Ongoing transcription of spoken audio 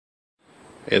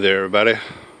Hey there, everybody.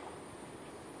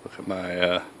 Look at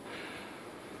my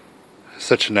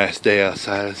such a nice day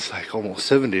outside. It's like almost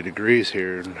 70 degrees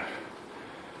here in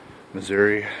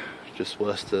Missouri, just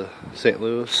west of St.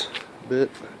 Louis a bit.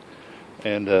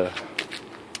 And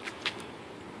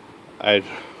I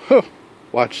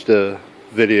watched a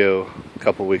video a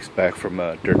couple weeks back from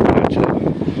Dirk Patchett,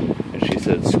 and she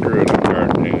said, "Screw it, I'm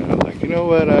gardening." And I'm like, you know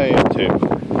what, I am too.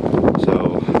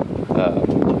 So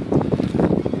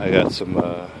I got some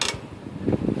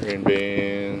green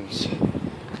beans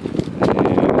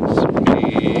and some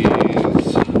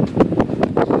peas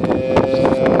and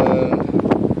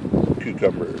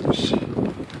cucumbers.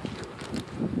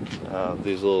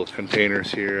 These little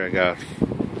containers here,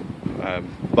 I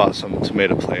bought some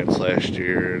tomato plants last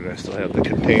year, and I still have the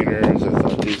containers. I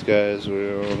thought these guys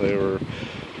were, they were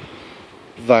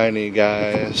viney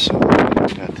guys. So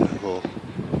got the little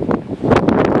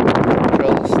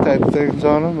trellis type things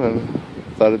on them, and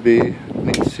thought it'd be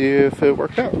neat to see if it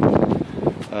worked out.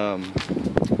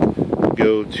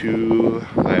 Go to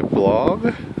my blog,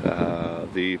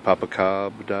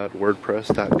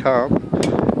 thepapacobb.wordpress.com,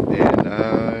 and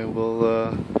I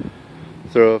will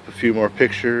throw up a few more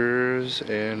pictures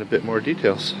and a bit more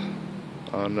details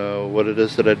on what it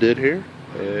is that I did here,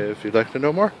 if you'd like to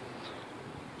know more.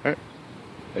 Alright,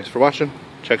 thanks for watching.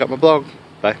 Check out my blog.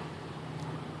 Bye.